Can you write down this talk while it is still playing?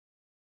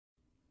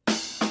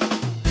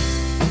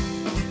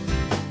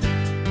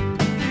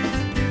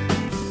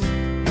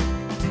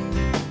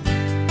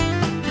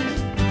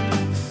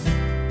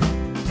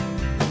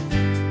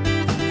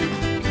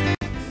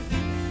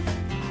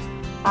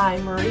by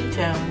Marie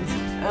Jones,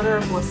 owner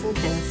of Bliss and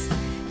Kiss,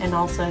 and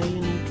also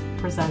Younique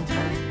presenter.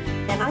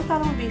 And I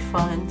thought it would be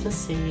fun to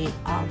see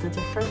the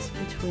difference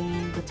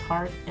between the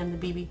Tarte and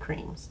the BB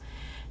creams.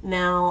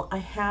 Now I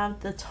have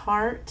the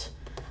Tarte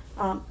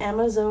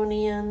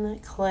Amazonian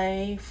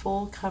Clay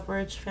Full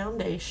Coverage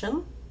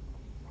Foundation,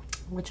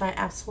 which I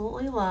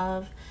absolutely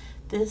love.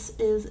 This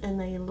is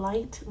in a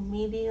light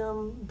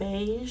medium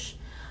beige.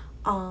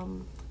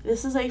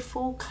 This is a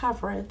full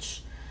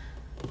coverage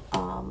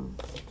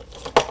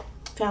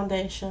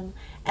foundation,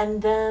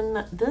 and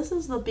then this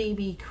is the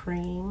BB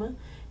cream,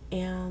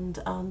 and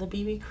the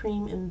BB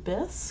cream in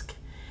bisque,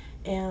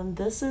 and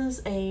this is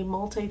a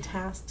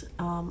multitask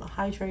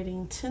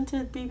hydrating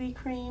tinted BB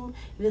cream.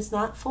 It is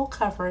not full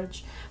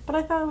coverage, but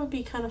I thought it would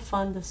be kind of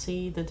fun to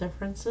see the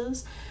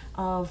differences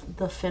of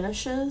the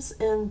finishes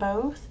in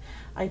both.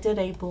 I did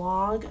a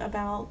blog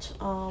about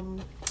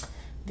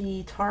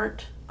the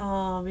Tarte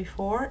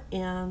before,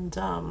 and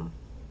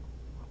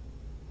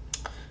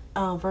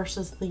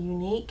versus the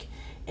Younique,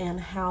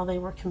 and how they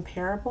were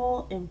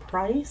comparable in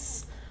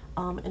price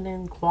and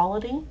in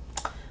quality.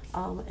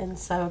 And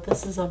so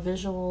this is a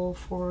visual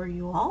for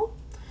you all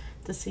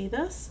to see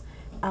this.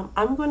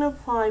 I'm going to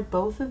apply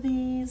both of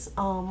these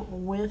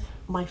with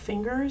my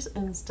fingers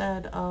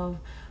instead of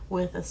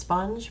with a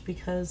sponge,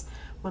 because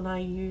when I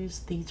use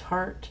the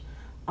Tarte,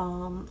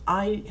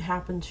 I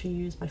happen to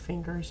use my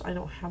fingers. I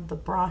don't have the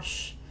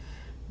brush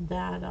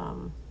that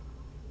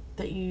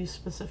that you use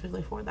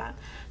specifically for that.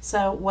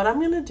 So what I'm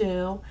going to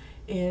do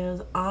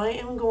is I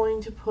am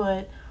going to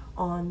put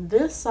on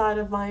this side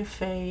of my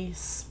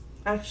face.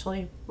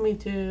 Actually, let me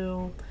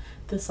do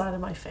this side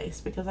of my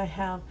face because I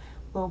have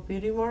little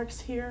beauty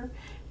marks here,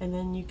 and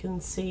then you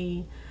can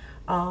see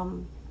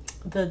how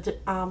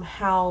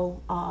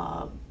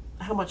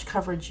much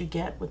coverage you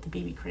get with the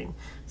BB cream.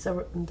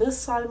 So on this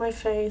side of my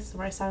face, the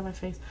right side of my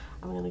face,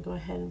 I'm going to go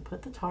ahead and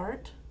put the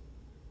Tarte.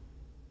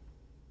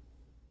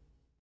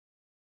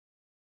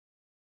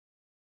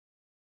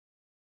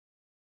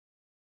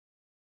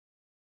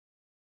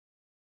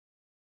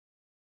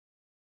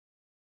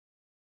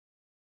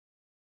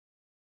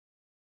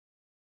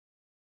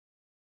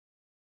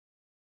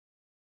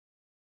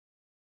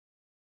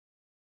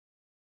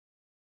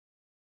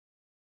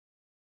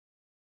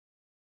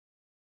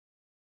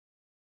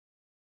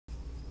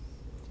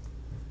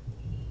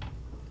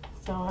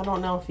 So I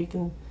don't know if you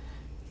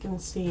can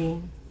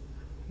see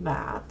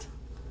that,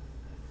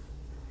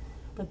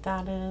 but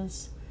that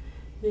is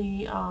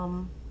the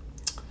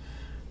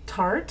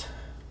Tarte,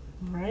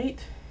 right?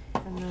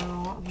 And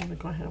now I'm going to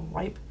go ahead and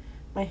wipe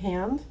my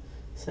hand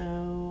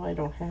so I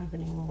don't have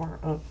any more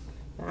of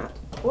that.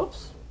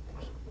 Whoops.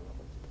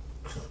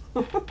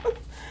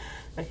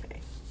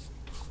 Okay.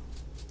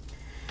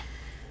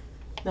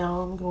 Now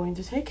I'm going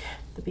to take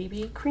the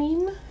BB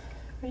cream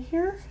right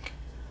here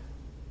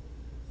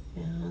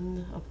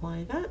and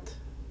apply that,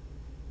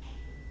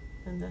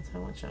 and that's how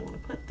much I'm going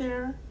to put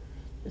there,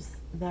 just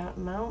that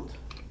amount.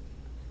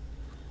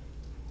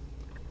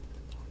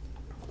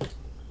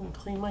 And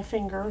clean my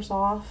fingers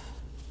off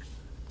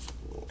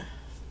so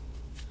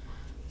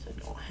I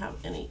don't have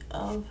any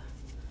of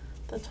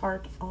the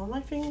Tarte on my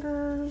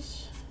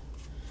fingers.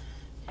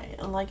 Okay,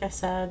 and like I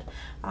said,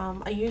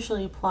 I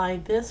usually apply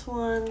this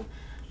one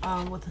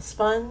with a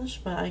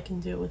sponge, but I can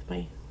do it with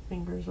my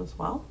fingers as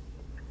well.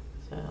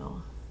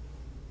 So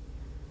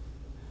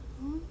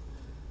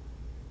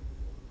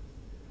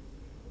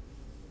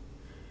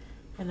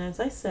and as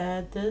I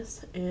said,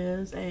 this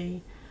is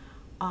a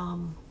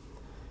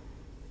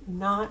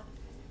not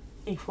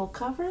a full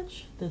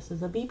coverage. This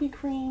is a BB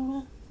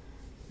cream.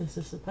 This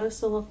is supposed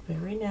to look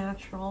very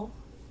natural.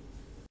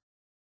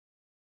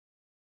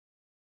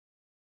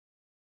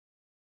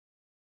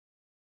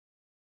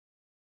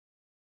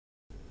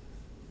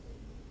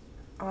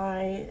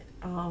 I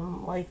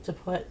like to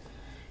put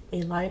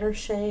a lighter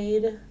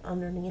shade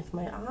underneath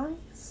my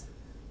eyes.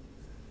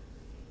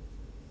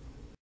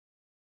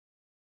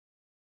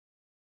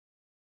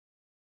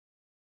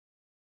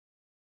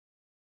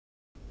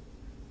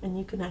 And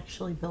you can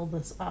actually build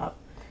this up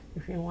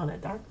if you want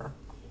it darker,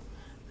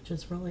 which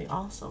is really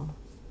awesome.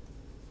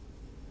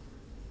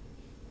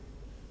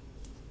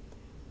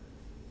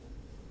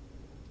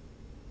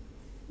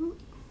 Okay.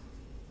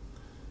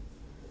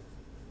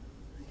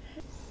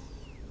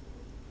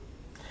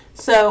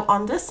 So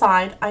on this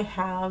side, I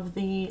have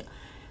the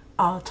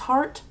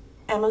Tarte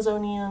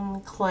Amazonian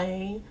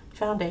Clay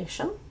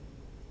Foundation.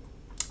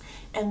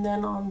 And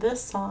then on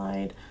this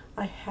side,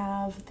 I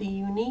have the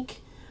Younique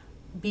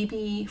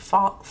BB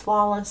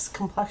Flawless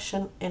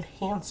Complexion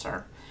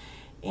Enhancer,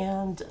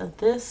 and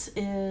this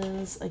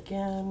is,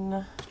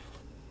 again,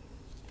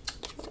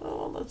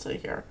 let's see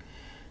here,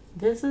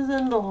 this is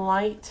in the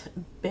light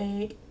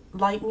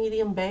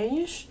medium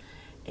beige,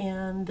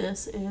 and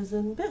this is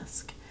in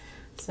bisque.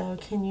 So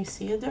can you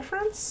see a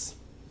difference?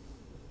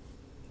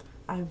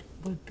 I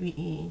would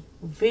be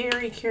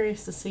very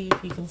curious to see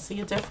if you can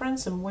see a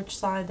difference and which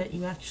side that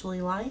you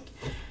actually like.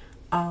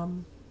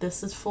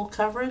 This is full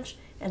coverage,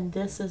 and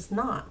this is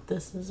not.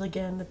 This is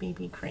again the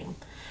BB cream.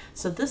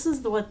 So this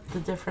is what the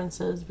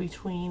difference is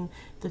between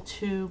the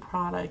two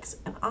products,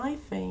 and I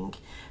think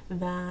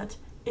that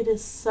it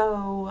is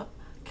so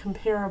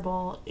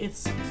comparable,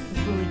 it's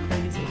really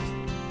crazy.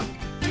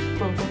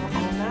 Both of them are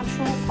all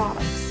natural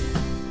products.